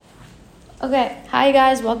Okay, hi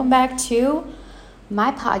guys, welcome back to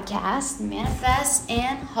my podcast, Manifest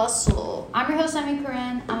and Hustle. I'm your host, Emmy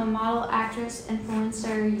Corinne. I'm a model, actress,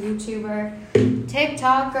 influencer, YouTuber,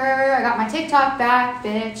 TikToker. I got my TikTok back,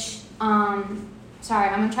 bitch. Sorry,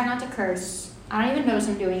 I'm gonna try not to curse. I don't even notice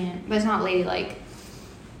I'm doing it, but it's not ladylike.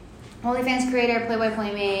 OnlyFans creator, Playboy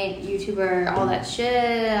Playmate, YouTuber, all that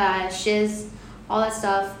shit, shiz, all that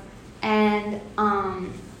stuff. And,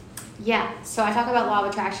 so I talk about law of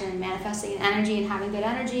attraction and manifesting and energy and having good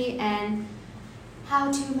energy and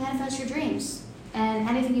how to manifest your dreams and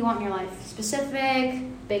anything you want in your life. Specific,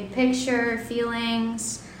 big picture,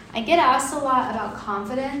 feelings. I get asked a lot about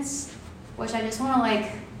confidence, which I just want to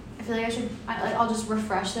I feel like I'll just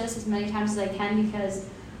refresh this as many times as I can because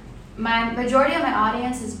my majority of my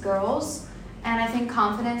audience is girls, and I think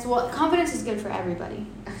confidence is good for everybody.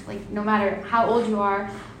 No matter how old you are,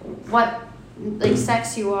 what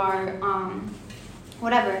sex you are,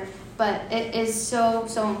 whatever. But it is so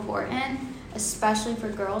important, especially for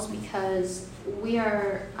girls, because we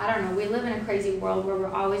live in a crazy world where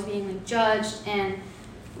we're always being judged and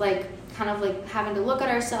having to look at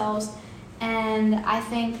ourselves. And I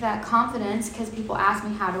think that confidence, because people ask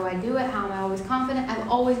me, how do I do it? How am I always confident? I've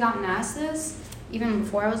always gotten asked this, even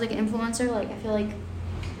before I was an influencer. I feel like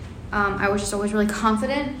I was just always really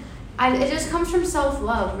confident. It just comes from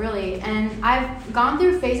self-love, really. And I've gone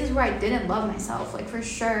through phases where I didn't love myself, for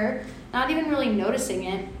sure. Not even really noticing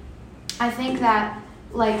it. I think that,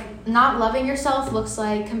 not loving yourself looks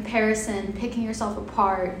like comparison, picking yourself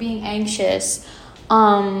apart, being anxious,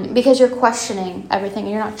 because you're questioning everything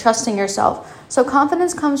and you're not trusting yourself. So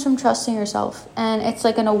confidence comes from trusting yourself, and it's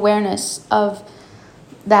an awareness of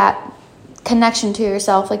that connection to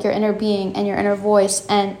yourself, your inner being and your inner voice,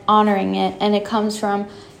 and honoring it. And it comes from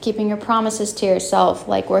keeping your promises to yourself,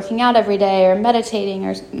 working out every day or meditating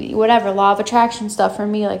or whatever, law of attraction stuff for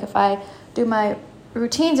me. If I do my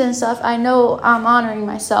routines and stuff, I know I'm honoring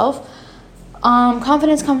myself.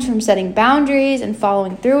 Confidence comes from setting boundaries and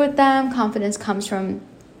following through with them. Confidence comes from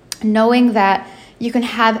knowing that you can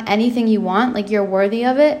have anything you want, you're worthy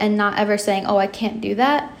of it, and not ever saying, oh, I can't do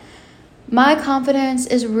that. My confidence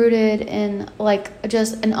is rooted in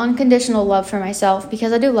just an unconditional love for myself,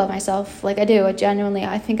 because I do love myself. I do.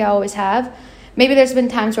 I think I always have. Maybe there's been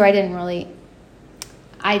times where I didn't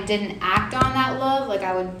act on that love. I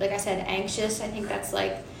said, anxious. I think that's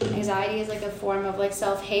anxiety is a form of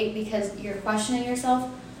self-hate because you're questioning yourself.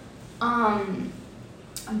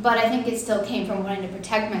 But I think it still came from wanting to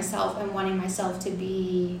protect myself and wanting myself to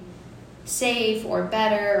be safe or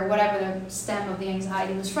better or whatever the stem of the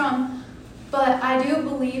anxiety was from. But I do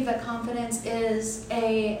believe that confidence is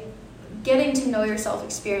a getting to know yourself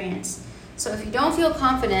experience. So if you don't feel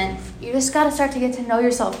confident, you just got to start to get to know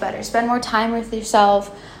yourself better. Spend more time with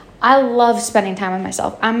yourself. I love spending time with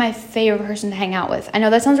myself. I'm my favorite person to hang out with. I know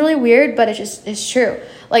that sounds really weird, but it's true.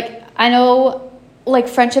 I know,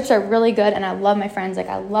 friendships are really good, and I love my friends.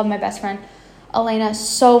 I love my best friend, Elena,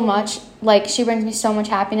 so much. She brings me so much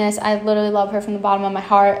happiness. I literally love her from the bottom of my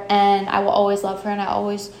heart, and I will always love her, and I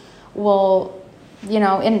always will,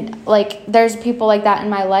 there's people like that in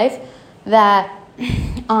my life that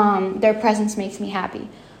their presence makes me happy.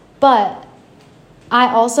 But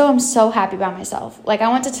I also am so happy by myself. I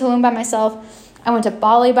went to Tulum by myself. I went to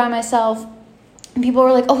Bali by myself. And people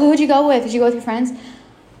were like, oh, who'd you go with? Did you go with your friends?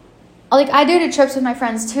 I do trips with my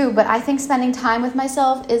friends too, but I think spending time with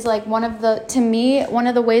myself is one of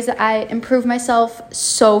the ways that I improve myself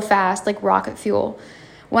so fast, rocket fuel.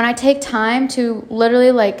 When I take time to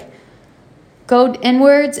literally go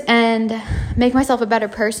inwards and make myself a better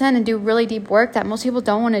person and do really deep work that most people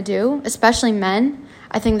don't want to do, especially men.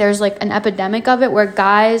 I think there's an epidemic of it where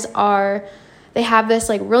guys they have this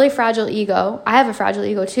really fragile ego. I have a fragile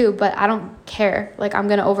ego too, but I don't care. I'm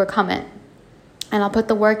going to overcome it, and I'll put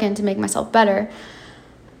the work in to make myself better.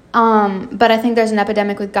 But I think there's an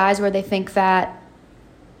epidemic with guys where they think that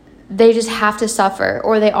they just have to suffer,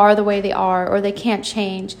 or they are the way they are, or they can't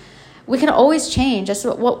change. We can always change.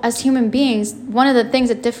 As human beings, one of the things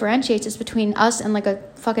that differentiates us between us and a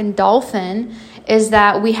fucking dolphin is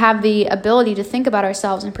that we have the ability to think about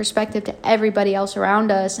ourselves in perspective to everybody else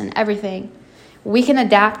around us and everything. We can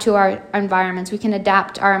adapt to our environments. We can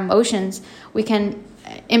adapt our emotions. We can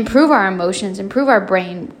improve our emotions, improve our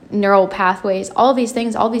brain, neural pathways, all these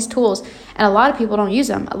things, all these tools. And a lot of people don't use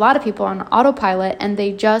them. A lot of people are on autopilot, and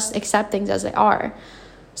they just accept things as they are.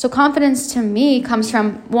 So confidence to me comes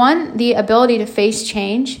from, one, the ability to face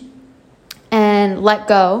change and let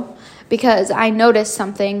go, because I noticed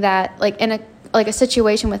something that in a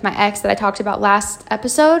situation with my ex that I talked about last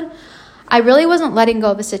episode, I really wasn't letting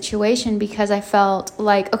go of the situation because I felt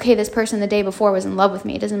like, okay, this person the day before was in love with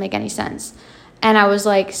me. It doesn't make any sense. And I was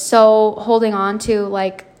like so holding on to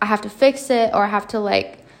like, I have to fix it, or I have to like,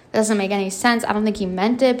 it doesn't make any sense. I don't think he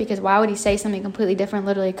meant it, because why would he say something completely different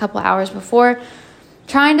literally a couple hours before?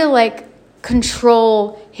 Trying to like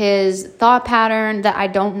control his thought pattern that I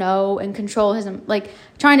don't know, and control his, like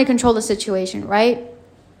trying to control the situation, right?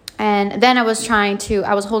 And then I was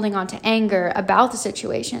holding on to anger about the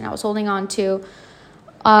situation. I was holding on to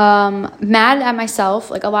mad at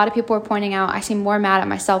myself. Like a lot of people were pointing out, I seem more mad at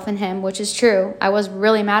myself than him, which is true. I was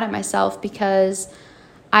really mad at myself because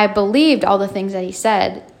I believed all the things that he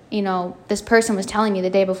said. You know, this person was telling me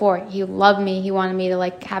the day before, he loved me, he wanted me to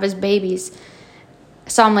like have his babies.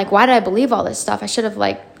 So I'm like, why did I believe all this stuff? I should have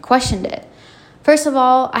like questioned it. First of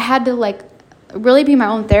all, I had to like really be my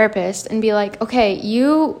own therapist and be like, okay,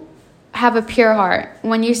 you have a pure heart.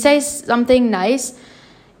 When you say something nice,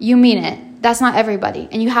 you mean it. That's not everybody.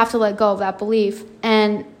 And you have to let go of that belief.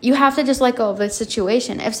 And you have to just let go of the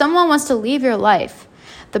situation. If someone wants to leave your life,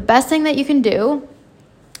 the best thing that you can do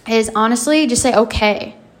is honestly just say,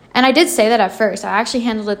 okay. And I did say that at first. I actually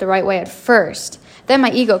handled it the right way at first. Then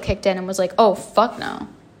my ego kicked in and was like, oh, fuck no.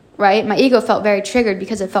 Right? My ego felt very triggered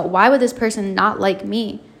because it felt, why would this person not like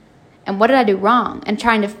me? And what did I do wrong? And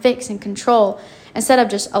trying to fix and control instead of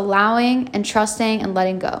just allowing and trusting and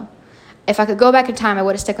letting go. If I could go back in time, I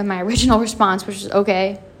would have stuck with my original response, which was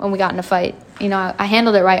okay when we got in a fight. You know, I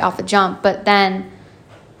handled it right off the jump, but then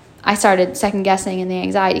I started second guessing and the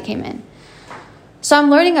anxiety came in. So I'm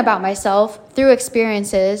learning about myself through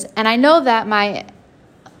experiences, and I know that my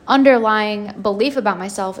underlying belief about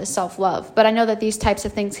myself is self-love, but I know that these types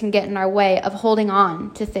of things can get in our way of holding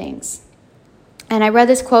on to things. And I read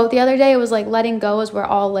this quote the other day. It was like, letting go is where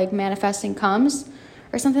all like manifesting comes,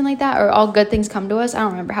 or something like that, or all good things come to us. I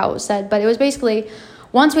don't remember how it was said, but it was basically,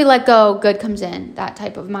 once we let go, good comes in, that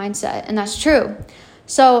type of mindset. And that's true.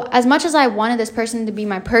 So as much as I wanted this person to be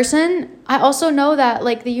my person, I also know that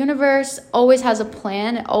like the universe always has a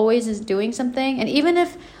plan. It always is doing something. And even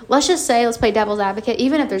if, let's just say, let's play devil's advocate,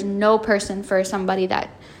 even if there's no person for somebody that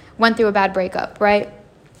went through a bad breakup, right?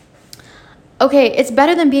 Okay, it's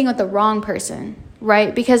better than being with the wrong person,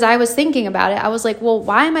 right? Because I was thinking about it. I was like, well,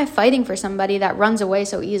 why am I fighting for somebody that runs away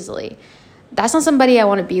so easily? That's not somebody I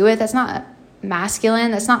want to be with. That's not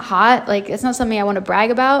masculine. That's not hot. Like, it's not something I want to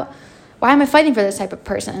brag about. Why am I fighting for this type of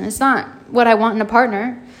person? It's not what I want in a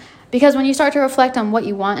partner. Because when you start to reflect on what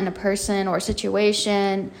you want in a person or a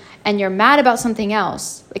situation, and you're mad about something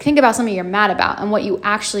else, like think about something you're mad about and what you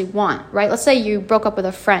actually want, right? Let's say you broke up with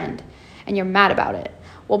a friend and you're mad about it.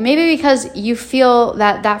 Well, maybe because you feel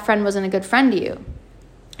that that friend wasn't a good friend to you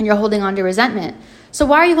and you're holding on to resentment. So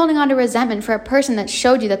why are you holding on to resentment for a person that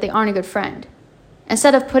showed you that they aren't a good friend?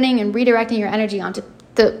 Instead of putting and redirecting your energy onto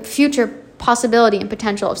the future possibility and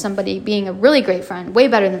potential of somebody being a really great friend, way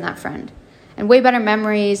better than that friend, and way better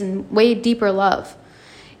memories and way deeper love.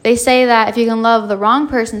 They say that if you can love the wrong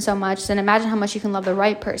person so much, then imagine how much you can love the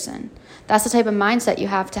right person. That's the type of mindset you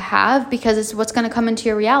have to have, because it's what's going to come into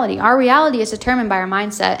your reality. Our reality is determined by our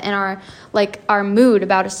mindset and our mood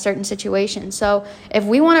about a certain situation. So if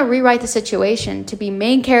we want to rewrite the situation to be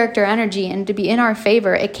main character energy and to be in our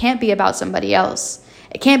favor, it can't be about somebody else.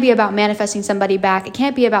 It can't be about manifesting somebody back. It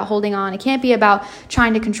can't be about holding on. It can't be about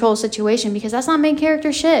trying to control a situation, because that's not main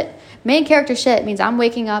character shit. Main character shit means I'm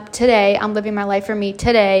waking up today, I'm living my life for me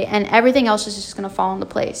today, and everything else is just going to fall into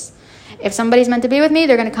place. If somebody's meant to be with me,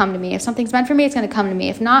 they're going to come to me. If something's meant for me, it's going to come to me.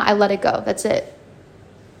 If not, I let it go. That's it.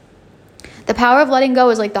 The power of letting go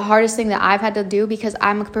is like the hardest thing that I've had to do, because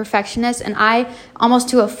I'm a perfectionist and I almost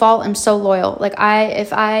to a fault am so loyal. Like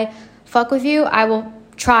if I fuck with you, I will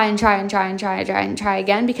try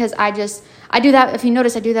again, because I do that. If you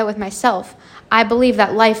notice, I do that with myself. I believe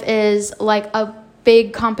that life is like a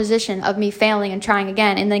big composition of me failing and trying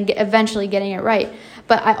again and then eventually getting it right.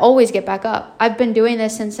 But I always get back up. I've been doing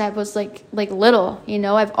this since I was like little, you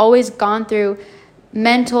know. I've always gone through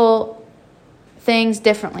mental things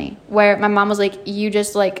differently, where my mom was like, you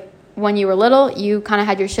just like, when you were little, you kind of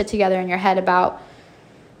had your shit together in your head about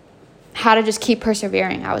how to just keep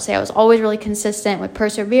persevering. I would say I was always really consistent with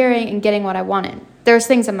persevering and getting what I wanted. There's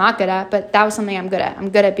things I'm not good at, but that was something I'm good at. I'm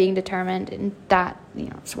good at being determined, and that, you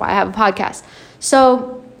know, that's why I have a podcast.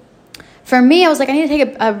 So for me, I was like, I need to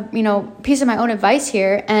take a piece of my own advice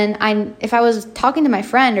here. And if I was talking to my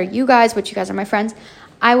friend or you guys, which you guys are my friends,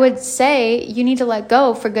 I would say you need to let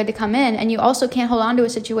go for good to come in. And you also can't hold on to a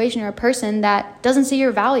situation or a person that doesn't see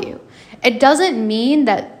your value. It doesn't mean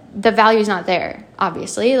that the value is not there,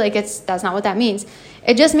 obviously. Like that's not what that means.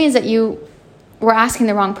 It just means that you were asking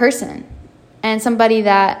the wrong person. and somebody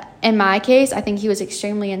that, in my case, I think he was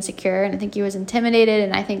extremely insecure, and I think he was intimidated,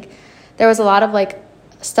 and I think there was a lot of like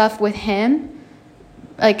stuff with him.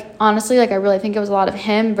 Like, honestly, like I really think it was a lot of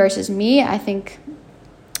him versus me. I think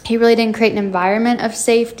he really didn't create an environment of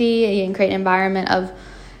safety. He didn't create an environment of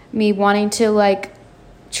me wanting to like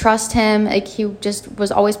trust him. Like, he just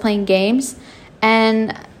was always playing games,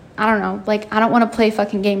 and I don't know, like, I don't want to play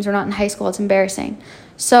fucking games. We're not in high school. It's embarrassing.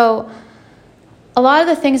 So a lot of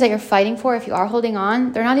the things that you're fighting for, if you are holding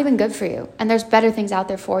on, they're not even good for you. And there's better things out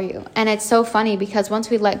there for you. And it's so funny because once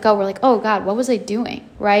we let go, we're like, oh God, what was I doing?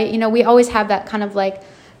 Right? You know, we always have that kind of like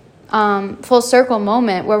full circle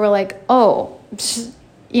moment where we're like, oh,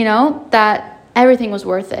 you know, that everything was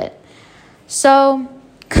worth it. So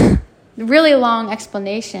really long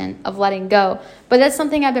explanation of letting go. But that's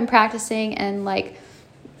something I've been practicing. And like,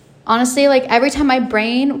 honestly, like every time my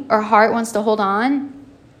brain or heart wants to hold on,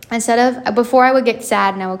 before I would get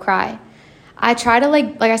sad and I would cry, I try to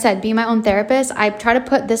like I said, be my own therapist. I try to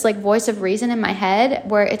put this like voice of reason in my head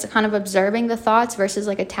where it's kind of observing the thoughts versus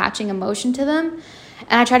like attaching emotion to them.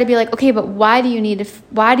 And I try to be like, okay, but why do you need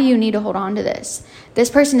to hold on to this? This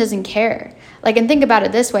person doesn't care. Like, and think about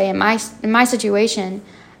it this way, in my situation,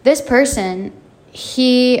 this person,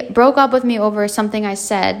 he broke up with me over something I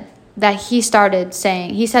said that he started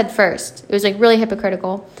saying. He said first. It was like really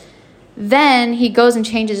hypocritical. Then he goes and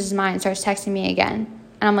changes his mind and starts texting me again.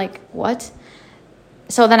 And I'm like, what?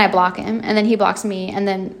 So then I block him, and then he blocks me, and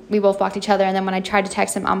then we both blocked each other. And then when I tried to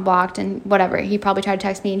text him, I'm blocked, and whatever. He probably tried to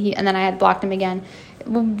text me, and then I had blocked him again.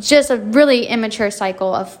 Just a really immature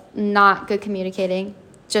cycle of not good communicating.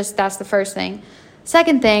 Just that's the first thing.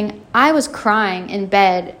 Second thing, I was crying in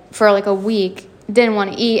bed for like a week, didn't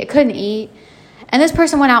want to eat, couldn't eat. And this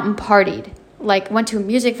person went out and partied. Like, went to a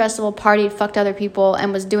music festival, partied, fucked other people,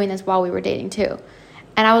 and was doing this while we were dating too.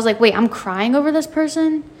 And I was like, wait, I'm crying over this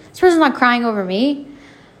person? This person's not crying over me?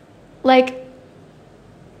 Like,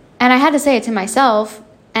 and I had to say it to myself,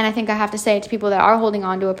 and I think I have to say it to people that are holding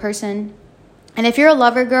on to a person. And if you're a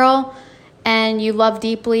lover girl and you love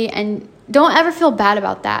deeply, and don't ever feel bad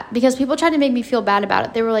about that, because people tried to make me feel bad about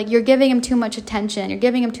it. They were like, you're giving him too much attention. You're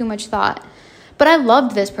giving him too much thought. But I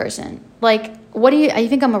loved this person. Like, you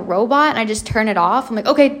think I'm a robot and I just turn it off? I'm like,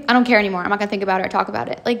 okay, I don't care anymore. I'm not going to think about it or talk about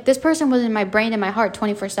it. Like, this person was in my brain and my heart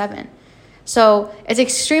 24/7. So it's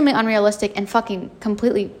extremely unrealistic and fucking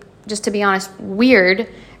completely, just to be honest, weird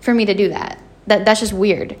for me to do that. That's just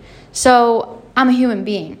weird. So I'm a human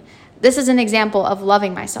being. This is an example of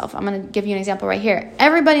loving myself. I'm going to give you an example right here.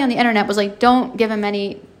 Everybody on the internet was like, don't give him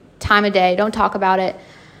any time of day. Don't talk about it.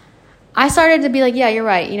 I started to be like, yeah, you're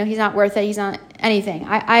right. You know, he's not worth it. He's not anything.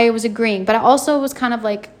 I was agreeing, but I also was kind of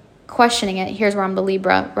like questioning it. Here's where I'm the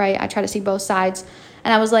Libra, right? I try to see both sides.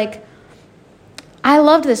 And I was like, I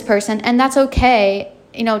loved this person, and that's okay,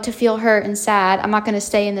 you know, to feel hurt and sad. I'm not going to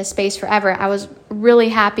stay in this space forever. I was really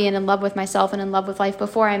happy and in love with myself and in love with life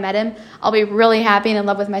before I met him. I'll be really happy and in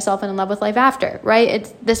love with myself and in love with life after,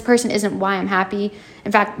 right? This person isn't why I'm happy.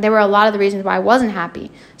 In fact, there were a lot of the reasons why I wasn't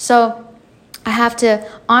happy. So I have to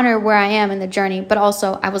honor where I am in the journey, but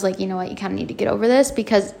also I was like, you know what, you kind of need to get over this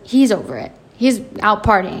because he's over it. He's out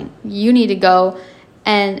partying. You need to go,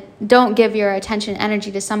 and don't give your attention,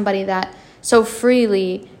 energy to somebody that so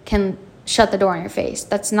freely can shut the door in your face.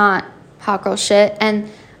 That's not hot girl shit.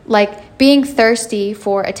 And like, being thirsty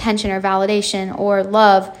for attention or validation or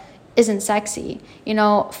love isn't sexy. You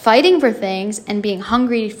know, fighting for things and being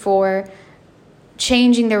hungry for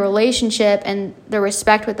changing the relationship and the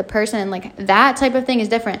respect with the person, and like that type of thing is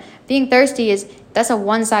different. Being thirsty that's a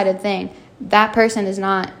one-sided thing. That person is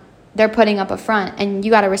not, they're putting up a front, and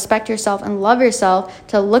you got to respect yourself and love yourself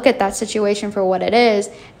to look at that situation for what it is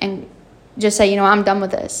and just say, you know, I'm done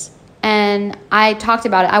with this. And I talked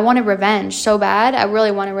about it. I wanted revenge so bad. I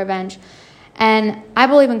really wanted revenge. And I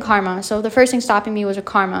believe in karma. So the first thing stopping me was a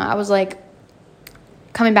karma. I was like,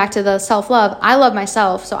 coming back to the self-love, I love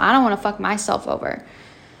myself, so I don't want to fuck myself over.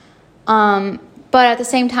 But at the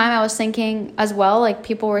same time, I was thinking as well, like,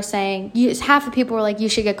 people were saying, half the people were like, you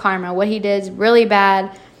should get karma. What he did is really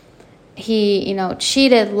bad. He, you know,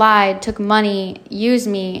 cheated, lied, took money, used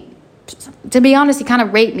me. To be honest, he kind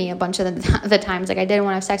of raped me a bunch of the times. Like, I didn't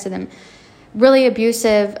want to have sex with him. Really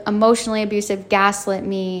abusive, emotionally abusive, gaslit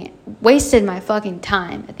me, wasted my fucking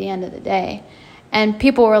time at the end of the day. And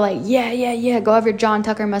people were like, yeah, go have your John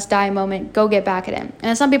Tucker must die moment. Go get back at him.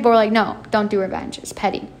 And some people were like, no, don't do revenge. It's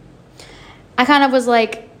petty. I kind of was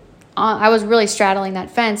like, I was really straddling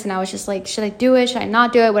that fence. And I was just like, should I do it? Should I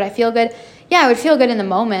not do it? Would I feel good? Yeah, I would feel good in the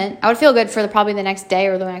moment. I would feel good for probably the next day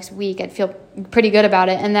or the next week. I'd feel pretty good about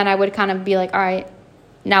it. And then I would kind of be like, all right,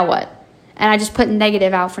 now what? And I just put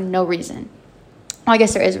negative out for no reason. Well, I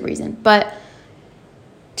guess there is a reason. But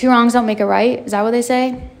 2 wrongs don't make a right. Is that what they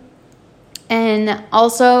say? And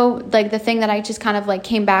also, like, the thing that I just kind of like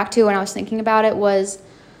came back to when I was thinking about it was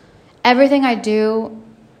everything I do,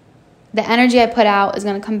 the energy I put out is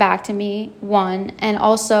going to come back to me, one. And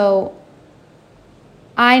also,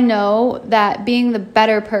 I know that being the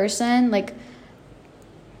better person, like,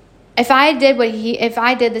 if I did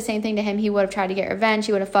the same thing to him, he would have tried to get revenge.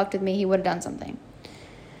 He would have fucked with me. He would have done something.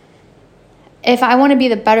 If I want to be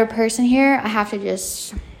the better person here, I have to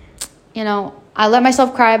just, I let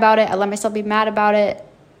myself cry about it. I let myself be mad about it.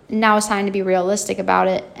 Now it's time to be realistic about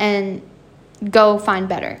it and go find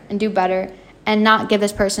better and do better and not give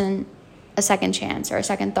this person a second chance or a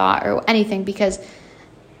second thought or anything because,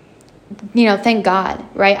 thank God,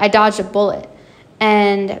 right? I dodged a bullet.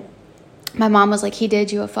 And my mom was like, he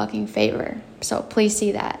did you a fucking favor. So please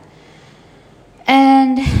see that.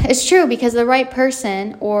 And it's true because the right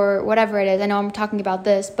person or whatever it is, I know I'm talking about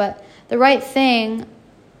this, but the right thing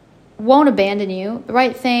won't abandon you. The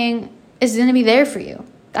right thing is going to be there for you.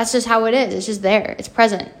 That's just how it is. It's just there. It's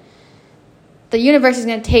present. The universe is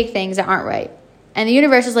going to take things that aren't right. And the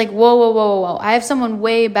universe is like, whoa. I have someone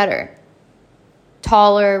way better.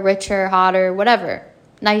 Taller, richer, hotter, whatever.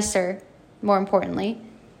 Nicer, more importantly,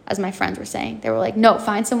 as my friends were saying. They were like, no,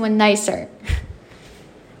 find someone nicer.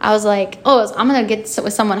 I was like, I'm going to get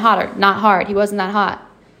with someone hotter. Not hard. He wasn't that hot.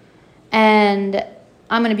 And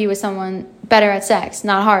I'm going to be with someone better at sex.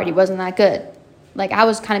 Not hard. He wasn't that good. Like, I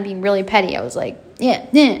was kind of being really petty. I was like, yeah.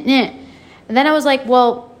 And then I was like,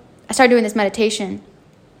 well, I started doing this meditation.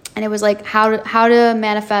 And it was like how to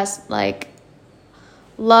manifest, like,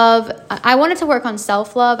 love. I wanted to work on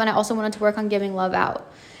self-love, and I also wanted to work on giving love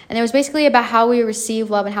out. And it was basically about how we receive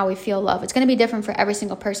love and how we feel love. It's going to be different for every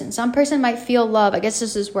single person. Some person might feel love. I guess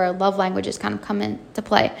this is where love languages kind of come into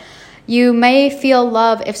play. You may feel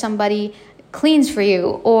love if somebody cleans for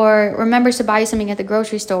you or remembers to buy you something at the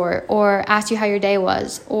grocery store or asks you how your day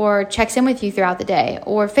was or checks in with you throughout the day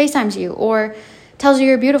or FaceTimes you or tells you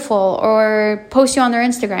you're beautiful or posts you on their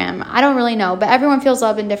Instagram. I don't really know, but everyone feels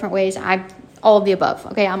love in different ways. All of the above.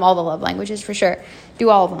 Okay, I'm all the love languages for sure. Do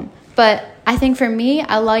all of them. But I think for me,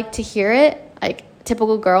 I like to hear it, like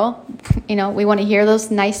typical girl, we want to hear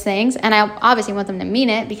those nice things. And I obviously want them to mean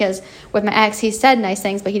it because with my ex, he said nice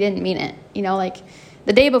things, but he didn't mean it. Like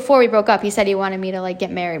the day before we broke up, he said he wanted me to like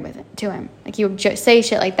get married to him. Like he would just say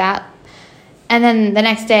shit like that. And then the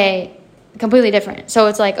next day, completely different. So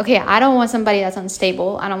it's like, okay, I don't want somebody that's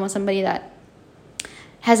unstable. I don't want somebody that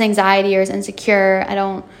has anxiety or is insecure.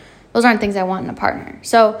 Those aren't things I want in a partner.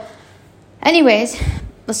 So anyways,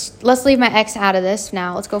 let's leave my ex out of this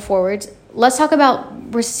now. Let's go forwards. Let's talk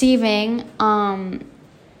about receiving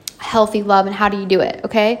healthy love and how do you do it,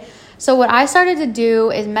 okay? So what I started to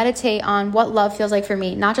do is meditate on what love feels like for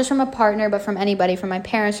me, not just from a partner, but from anybody, from my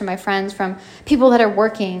parents, from my friends, from people that are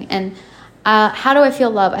working. And how do I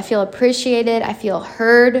feel love? I feel appreciated. I feel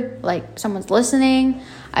heard, like someone's listening.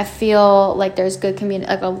 I feel like there's a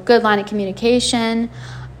good line of communication.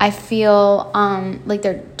 I feel like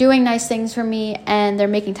they're doing nice things for me and they're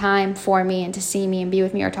making time for me and to see me and be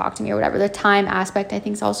with me or talk to me or whatever. The time aspect I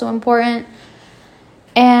think is also important.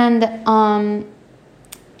 And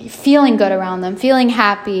feeling good around them, feeling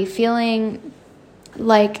happy, feeling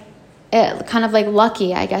like kind of like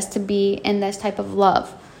lucky, I guess, to be in this type of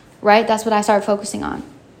love, right? That's what I started focusing on.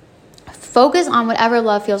 Focus on whatever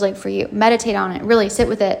love feels like for you. Meditate on it. Really sit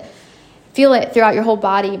with it. Feel it throughout your whole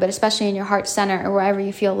body, but especially in your heart center or wherever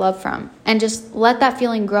you feel love from. And just let that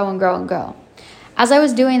feeling grow and grow and grow. As I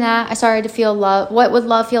was doing that, I started to feel love. What would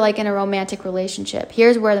love feel like in a romantic relationship?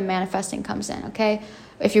 Here's where the manifesting comes in, okay?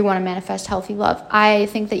 If you want to manifest healthy love, I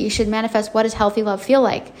think that you should manifest what does healthy love feel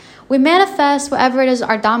like. We manifest whatever it is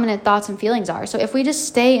our dominant thoughts and feelings are. So if we just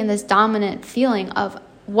stay in this dominant feeling of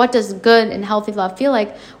what does good and healthy love feel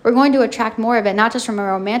like, we're going to attract more of it, not just from a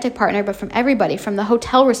romantic partner, but from everybody, from the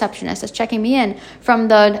hotel receptionist that's checking me in, from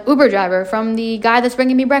the Uber driver, from the guy that's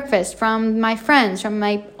bringing me breakfast, from my friends, from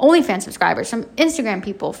my OnlyFans subscribers, from Instagram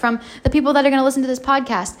people, from the people that are going to listen to this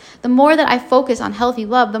podcast. The more that I focus on healthy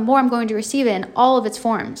love, the more I'm going to receive it in all of its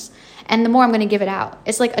forms, and the more I'm going to give it out.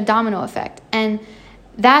 It's like a domino effect, and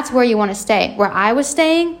that's where you want to stay. Where I was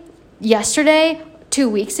staying yesterday, 2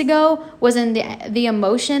 weeks ago, was in the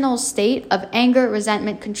emotional state of anger,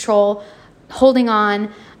 resentment, control, holding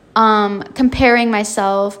on, comparing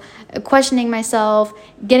myself, questioning myself,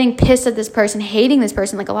 getting pissed at this person, hating this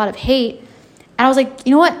person, like a lot of hate. And I was like,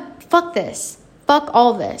 you know what? Fuck this. Fuck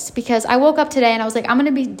all this. Because I woke up today and I was like, I'm going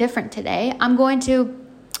to be different today. I'm going to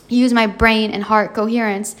use my brain and heart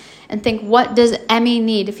coherence and think, what does Emmy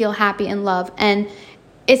need to feel happy and love? And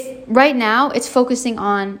it's right now, it's focusing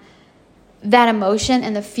on that emotion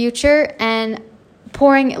in the future and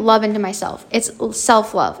pouring love into myself. It's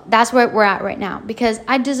self-love. That's where we're at right now, because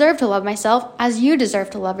I deserve to love myself as you deserve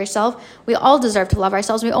to love yourself. We all deserve to love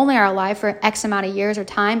ourselves. We only are alive for X amount of years or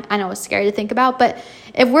time. I know it's scary to think about, but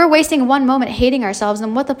if we're wasting one moment hating ourselves,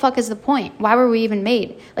 then what the fuck is the point? Why were we even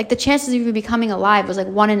made? Like, the chances of you becoming alive was like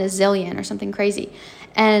 1 in a zillion or something crazy.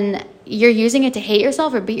 And you're using it to hate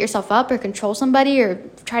yourself or beat yourself up or control somebody or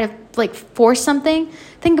try to like force something.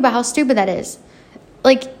 Think about how stupid that is.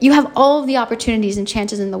 Like, you have all of the opportunities and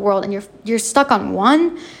chances in the world, and you're stuck on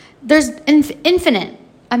one. There's infinite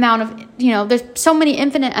amount of, there's so many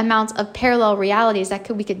infinite amounts of parallel realities that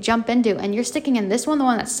we could jump into, and you're sticking in this one, the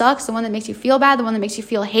one that sucks, the one that makes you feel bad, the one that makes you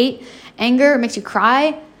feel hate, anger, makes you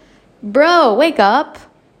cry. Bro, wake up,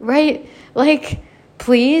 right? Like,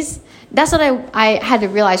 please. That's what I had to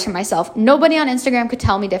realize for myself. Nobody on Instagram could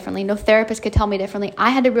tell me differently. No therapist could tell me differently. I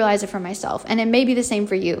had to realize it for myself. And it may be the same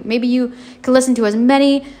for you. Maybe you could listen to as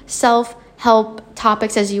many self-help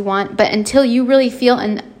topics as you want, but until you really feel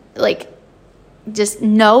and like just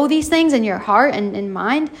know these things in your heart and in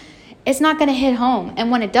mind, it's not going to hit home.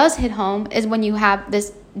 And when it does hit home is when you have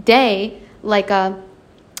this day, like a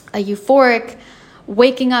euphoric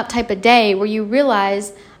waking up type of day where you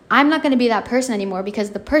realize, I'm not going to be that person anymore, because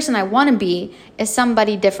the person I want to be is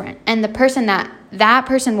somebody different. And the person that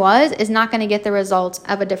person was is not going to get the results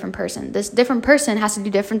of a different person. This different person has to do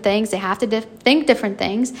different things. They have to think different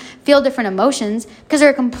things, feel different emotions, because they're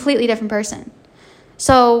a completely different person.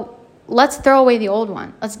 So let's throw away the old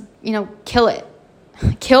one. Let's, kill it.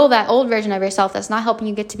 Kill that old version of yourself that's not helping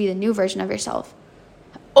you get to be the new version of yourself.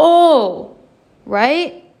 Oh,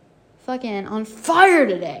 right? Fucking on fire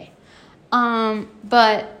today.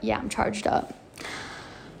 But yeah, I'm charged up.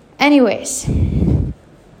 Anyways,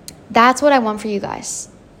 that's what I want for you guys.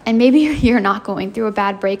 And maybe you're not going through a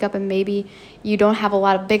bad breakup, and maybe you don't have a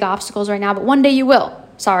lot of big obstacles right now, but one day you will.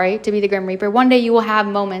 Sorry to be the Grim Reaper. One day you will have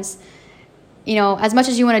moments, as much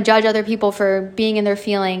as you want to judge other people for being in their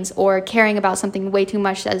feelings or caring about something way too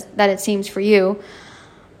much that it seems for you.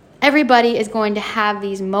 Everybody is going to have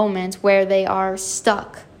these moments where they are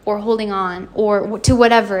stuck or holding on or to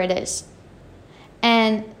whatever it is.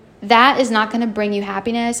 And that is not going to bring you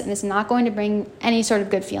happiness, and it's not going to bring any sort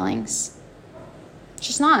of good feelings. It's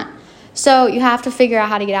just not. So you have to figure out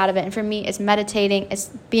how to get out of it. And for me, it's meditating,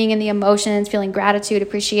 it's being in the emotions, feeling gratitude,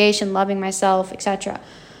 appreciation, loving myself, etc.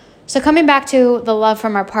 So coming back to the love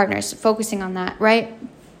from our partners, focusing on that, right?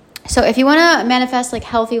 So if you want to manifest like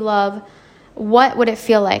healthy love, what would it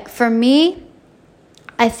feel like? For me,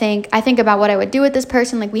 I think about what I would do with this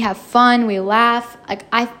person. Like, we have fun, we laugh.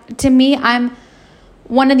 I'm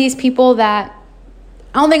one of these people that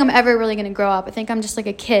I don't think I'm ever really going to grow up. I think I'm just like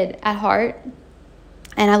a kid at heart,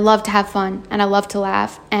 and I love to have fun, and I love to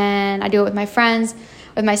laugh, and I do it with my friends,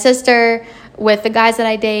 with my sister, with the guys that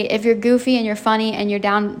I date. If you're goofy and you're funny and you're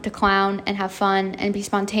down to clown and have fun and be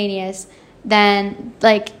spontaneous, then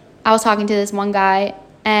like, I was talking to this one guy,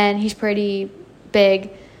 and he's pretty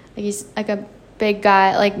big. Like, he's like a big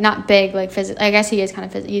guy, like not big, like physically. I guess he is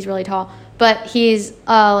kind of he's really tall, but he's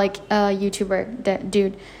like a YouTuber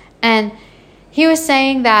dude. And he was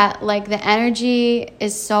saying that like the energy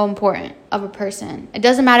is so important of a person. It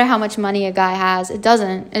doesn't matter how much money a guy has. It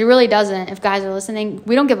really doesn't. If guys are listening,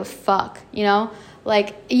 we don't give a fuck,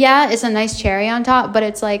 like, yeah, it's a nice cherry on top, but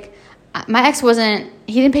it's like, my ex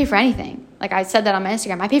he didn't pay for anything. Like, I said that on my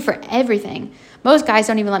Instagram, I pay for everything. Most guys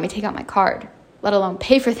don't even let me take out my card, let alone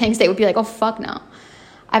pay for things. They would be like, oh, fuck no.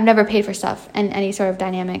 I've never paid for stuff in any sort of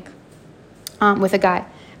dynamic with a guy.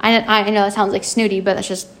 I know that sounds like snooty, but that's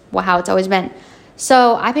just how it's always been.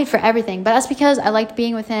 So I paid for everything, but that's because I liked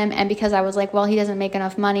being with him, and because I was like, well, he doesn't make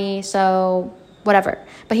enough money, so whatever.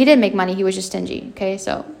 But he did make money. He was just stingy. Okay,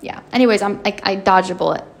 so yeah. Anyways, I dodged a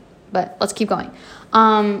bullet, but let's keep going.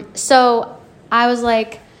 So I was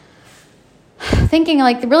like thinking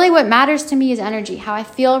like, really what matters to me is energy, how I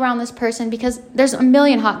feel around this person, because there's a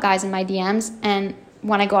million hot guys in my DMs and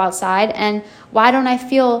when I go outside, and why don't I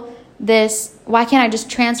feel this? Why can't I just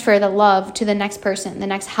transfer the love to the next person, the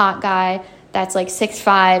next hot guy that's like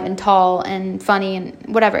 6'5" and tall and funny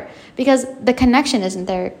and whatever? Because the connection isn't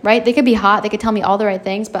there, right? They could be hot, they could tell me all the right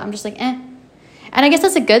things, but I'm just like, eh. And I guess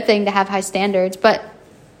that's a good thing to have high standards, but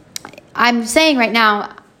I'm saying right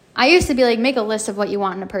now, I used to be like, make a list of what you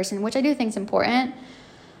want in a person, which I do think is important.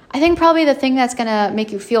 I think probably the thing that's going to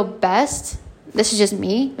make you feel best, this is just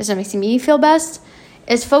me, this is what makes me feel best,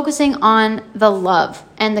 is focusing on the love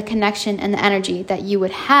and the connection and the energy that you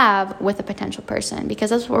would have with a potential person, because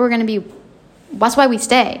that's what we're going to be. That's why we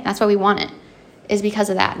stay. That's why we want it, is because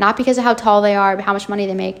of that. Not because of how tall they are, but how much money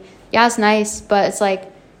they make. Yeah, it's nice, but it's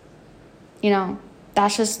like,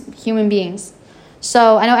 that's just human beings.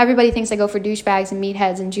 So I know everybody thinks I go for douchebags and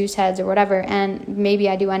meatheads and juice heads or whatever, and maybe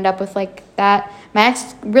I do end up with like that. My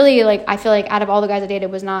ex really, like, I feel like out of all the guys I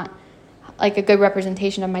dated was not like a good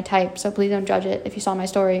representation of my type. So please don't judge it if you saw my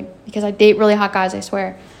story, because I date really hot guys, I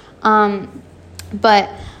swear. But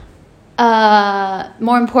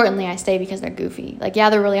more importantly, I stay because they're goofy. Like,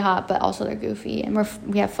 yeah, they're really hot, but also they're goofy, and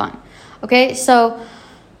we have fun. Okay, so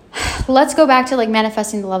let's go back to like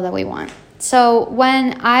manifesting the love that we want. So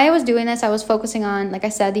when I was doing this, I was focusing on, like I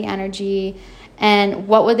said, the energy and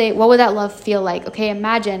what would that love feel like? Okay,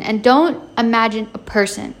 imagine, and don't imagine a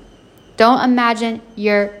person. Don't imagine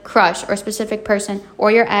your crush or a specific person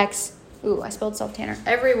or your ex. Ooh, I spilled self-tanner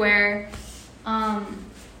everywhere.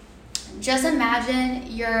 Just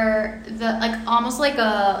imagine almost like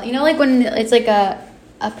a, like when it's like a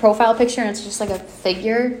profile picture and it's just like a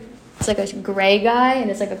figure. It's like a gray guy and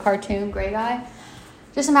it's like a cartoon gray guy.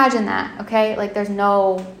 Just imagine that, okay? Like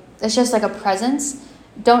it's just like a presence.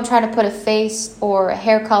 Don't try to put a face or a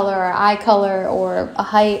hair color or eye color or a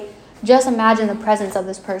height. Just imagine the presence of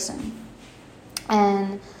this person.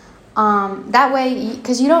 And that way,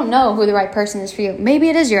 because you don't know who the right person is for you. Maybe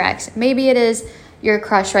it is your ex. Maybe it is your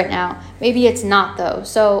crush right now. Maybe it's not, though.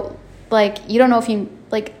 So, like, you don't know if you,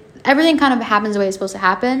 like, everything kind of happens the way it's supposed to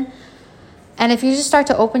happen. And if you just start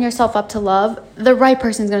to open yourself up to love, the right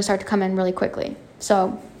person is going to start to come in really quickly.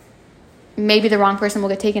 So maybe the wrong person will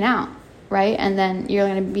get taken out, right? And then you're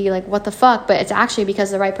going to be like, what the fuck? But it's actually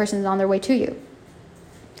because the right person is on their way to you.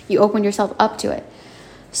 You opened yourself up to it.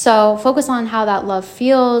 So focus on how that love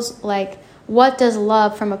feels. Like, what does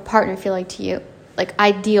love from a partner feel like to you? Like,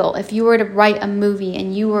 ideal. If you were to write a movie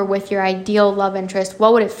and you were with your ideal love interest,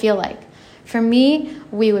 what would it feel like? For me,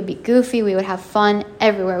 we would be goofy. We would have fun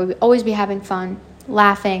everywhere. We would always be having fun,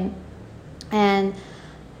 laughing, and,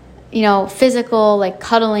 physical, like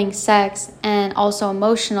cuddling, sex, and also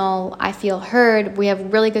emotional. I feel heard. We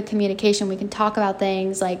have really good communication. We can talk about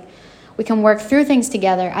things. Like, we can work through things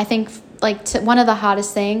together. I think, one of the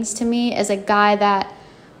hottest things to me is a guy that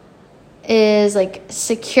is like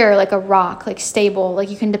secure, like a rock, like stable,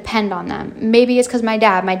 like you can depend on them. Maybe it's because my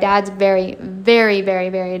dad's very, very, very,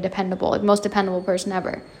 very dependable, like most dependable person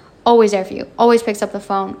ever. Always there for you, always picks up the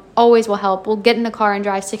phone, always will help, will get in the car and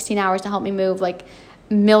drive 16 hours to help me move, like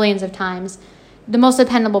millions of times. The most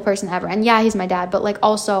dependable person ever. And yeah, he's my dad, but like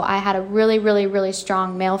also I had a really, really, really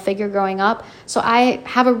strong male figure growing up. So I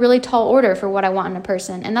have a really tall order for what I want in a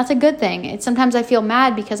person. And that's a good thing. Sometimes I feel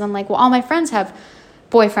mad because I'm like, well, all my friends have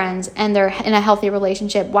boyfriends and they're in a healthy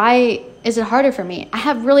relationship. Why is it harder for me? I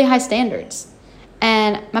have really high standards.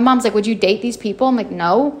 And my mom's like, would you date these people? I'm like,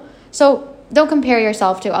 no. So don't compare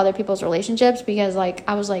yourself to other people's relationships, because like,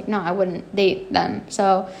 I was like, no, I wouldn't date them.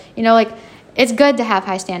 So, it's good to have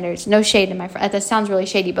high standards. No shade to my friend. That sounds really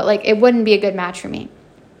shady, but like, it wouldn't be a good match for me.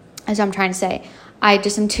 That's what I'm trying to say. I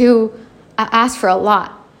ask for a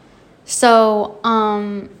lot.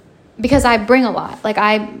 So, because I bring a lot. Like,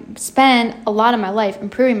 I spend a lot of my life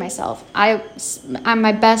improving myself. I'm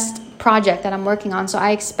my best project that I'm working on. So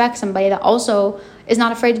I expect somebody that also is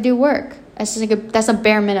not afraid to do work. That's a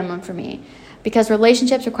bare minimum for me, because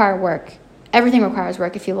relationships require work. Everything requires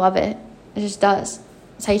work if you love it. It just does.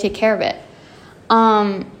 That's how you take care of it.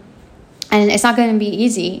 And it's not going to be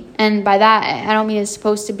easy. And by that, I don't mean it's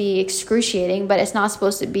supposed to be excruciating, but it's not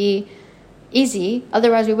supposed to be easy.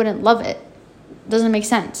 Otherwise, we wouldn't love it. It doesn't make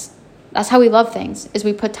sense. That's how we love things, is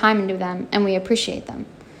we put time into them and we appreciate them.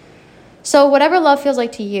 So whatever love feels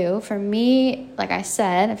like to you, for me, like I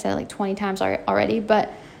said, I've said it like 20 times already,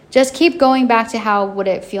 but just keep going back to how would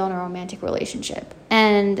it feel in a romantic relationship.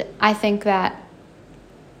 And I think that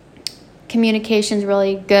communication is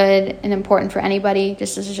really good and important for anybody.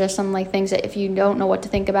 This is just some like things that if you don't know what to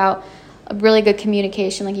think about, a really good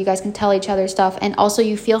communication, like you guys can tell each other stuff, and also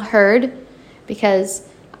you feel heard, because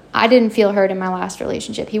I didn't feel heard in my last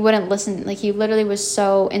relationship. He wouldn't listen. Like, he literally was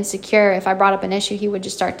so insecure. If I brought up an issue, he would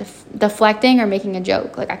just start deflecting or making a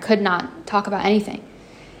joke. Like, I could not talk about anything.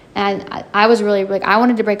 And I was really, like, I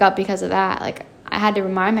wanted to break up because of that. Like, I had to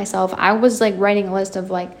remind myself. I was like writing a list of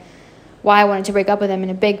like why I wanted to break up with him,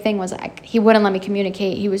 and a big thing was like he wouldn't let me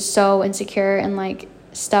communicate. He was so insecure and like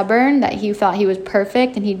stubborn that he thought he was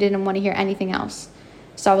perfect and he didn't want to hear anything else.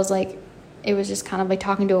 So I was like, it was just kind of like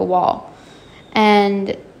talking to a wall.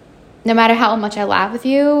 And no matter how much I laugh with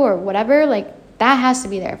you or whatever, like, that has to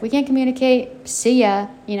be there. If we can't communicate, see ya,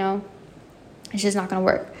 it's just not going to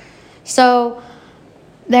work. So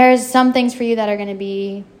there's some things for you that are going to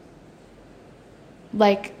be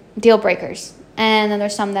like deal breakers. And then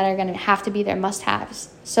there's some that are going to have to be their must-haves.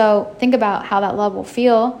 So think about how that love will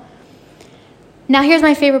feel. Now, here's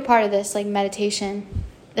my favorite part of this, like meditation.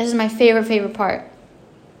 This is my favorite part.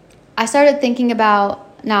 I started thinking about,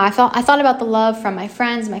 I thought about the love from my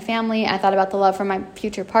friends, my family. I thought about the love from my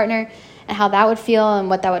future partner and how that would feel and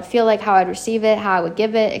what that would feel like, how I'd receive it, how I would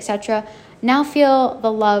give it, etc. Now feel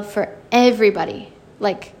the love for everybody.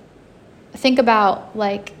 Like, think about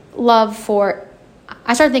like love for,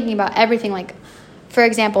 I started thinking about everything. Like, for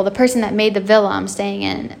example, the person that made the villa I'm staying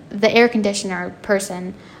in, the air conditioner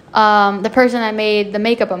person, the person that made the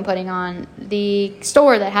makeup I'm putting on, the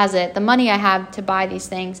store that has it, the money I have to buy these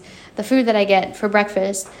things, the food that I get for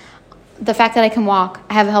breakfast, the fact that I can walk,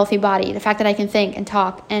 I have a healthy body, the fact that I can think and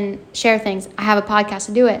talk and share things, I have a podcast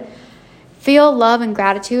to do it. Feel love and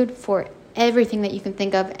gratitude for everything that you can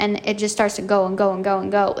think of, and it just starts to go and go and go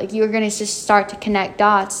and go. Like, you're going to just start to connect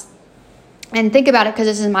dots. And think about it, because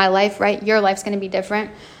this is my life, right? Your life's going to be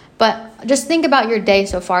different. But just think about your day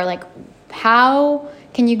so far. Like, how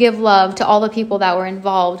can you give love to all the people that were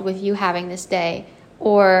involved with you having this day?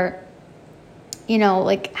 Or,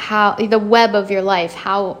 like how the web of your life,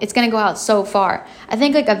 how it's going to go out so far. I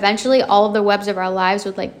think like eventually all of the webs of our lives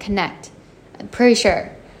would like connect. I'm pretty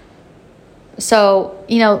sure. So,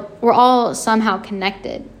 we're all somehow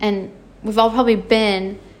connected, and we've all probably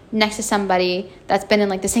been next to somebody that's been in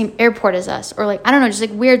like the same airport as us, or like, I don't know, just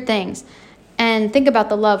like weird things. And think about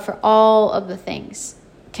the love for all of the things,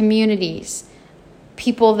 communities,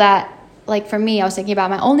 people that, like for me, I was thinking about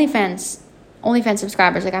my OnlyFans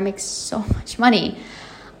subscribers. Like, I make so much money.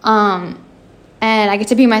 And I get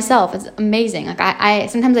to be myself. It's amazing. Like, I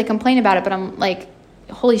sometimes I complain about it, but I'm like,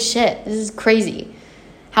 holy shit, this is crazy.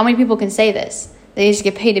 How many people can say this? They just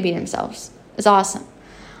get paid to be themselves. It's awesome.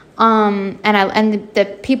 And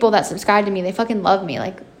the people that subscribe to me, they fucking love me.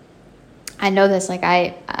 Like, I know this. Like,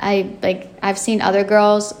 I've seen other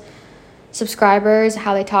girls, subscribers,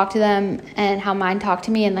 how they talk to them and how mine talk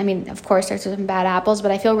to me. And I mean, of course, there's some bad apples, but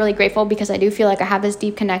I feel really grateful because I do feel like I have this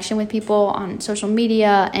deep connection with people on social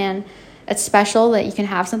media, and it's special that you can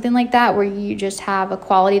have something like that where you just have a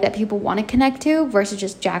quality that people want to connect to versus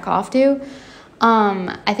just jack off to.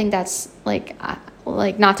 I think that's like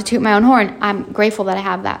not to toot my own horn, I'm grateful that I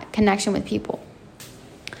have that connection with people.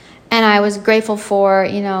 And I was grateful for,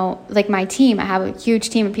 like my team. I have a huge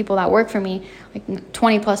team of people that work for me, like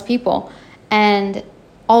 20 plus people, and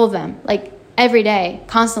all of them, like every day,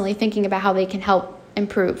 constantly thinking about how they can help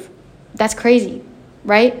improve. That's crazy,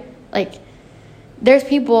 right? Like, there's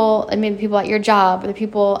people, and maybe people at your job, or the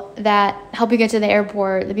people that help you get to the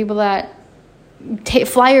airport, the people that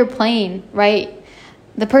fly your plane, right?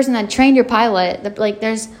 The person that trained your pilot,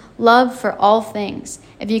 there's love for all things,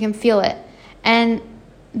 if you can feel it. And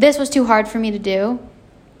this was too hard for me to do,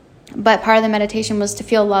 but part of the meditation was to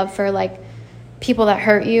feel love for like people that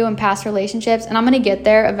hurt you in past relationships. And I'm going to get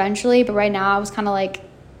there eventually, but right now I was kind of like,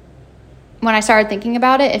 when I started thinking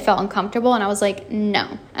about it, it felt uncomfortable, and I was like,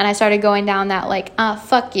 no. And I started going down that like,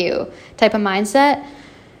 fuck you type of mindset.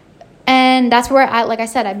 And that's where like I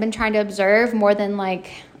said, I've been trying to observe more than like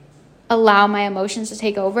allow my emotions to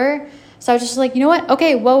take over. So I was just like, you know what?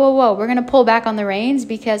 Okay, whoa. We're going to pull back on the reins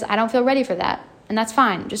because I don't feel ready for that. And that's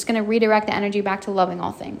fine. I'm just going to redirect the energy back to loving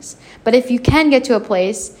all things. But if you can get to a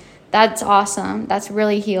place, that's awesome. That's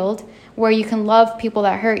really healed, where you can love people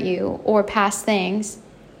that hurt you or past things.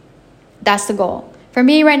 That's the goal. For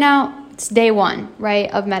me right now, it's day one,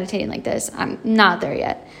 right, of meditating like this. I'm not there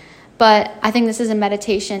yet. But I think this is a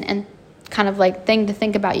meditation and kind of like thing to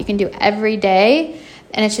think about. You can do every day,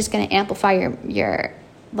 and it's just going to amplify your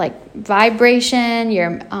like vibration, your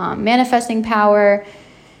manifesting power.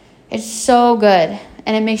 It's so good,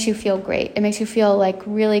 and it makes you feel great. It makes you feel like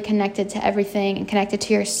really connected to everything and connected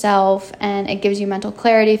to yourself, and it gives you mental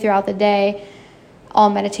clarity throughout the day. All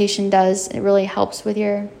meditation does, it really helps with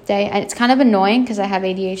your day. And it's kind of annoying because I have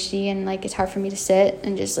ADHD, and like it's hard for me to sit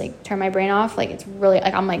and just like turn my brain off. Like, it's really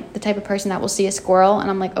like I'm like the type of person that will see a squirrel and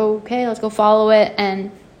I'm like, okay, let's go follow it,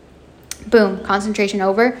 and boom, concentration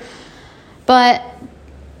over. But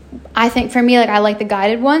I think for me, like I like the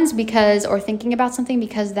guided ones or thinking about something,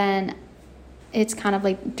 because then it's kind of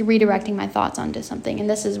like redirecting my thoughts onto something. And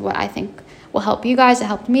this is what I think will help you guys. It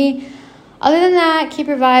helped me. Other than that, keep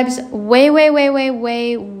your vibes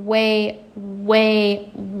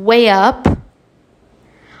way up.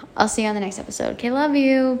 I'll see you on the next episode. Okay, love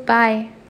you. Bye.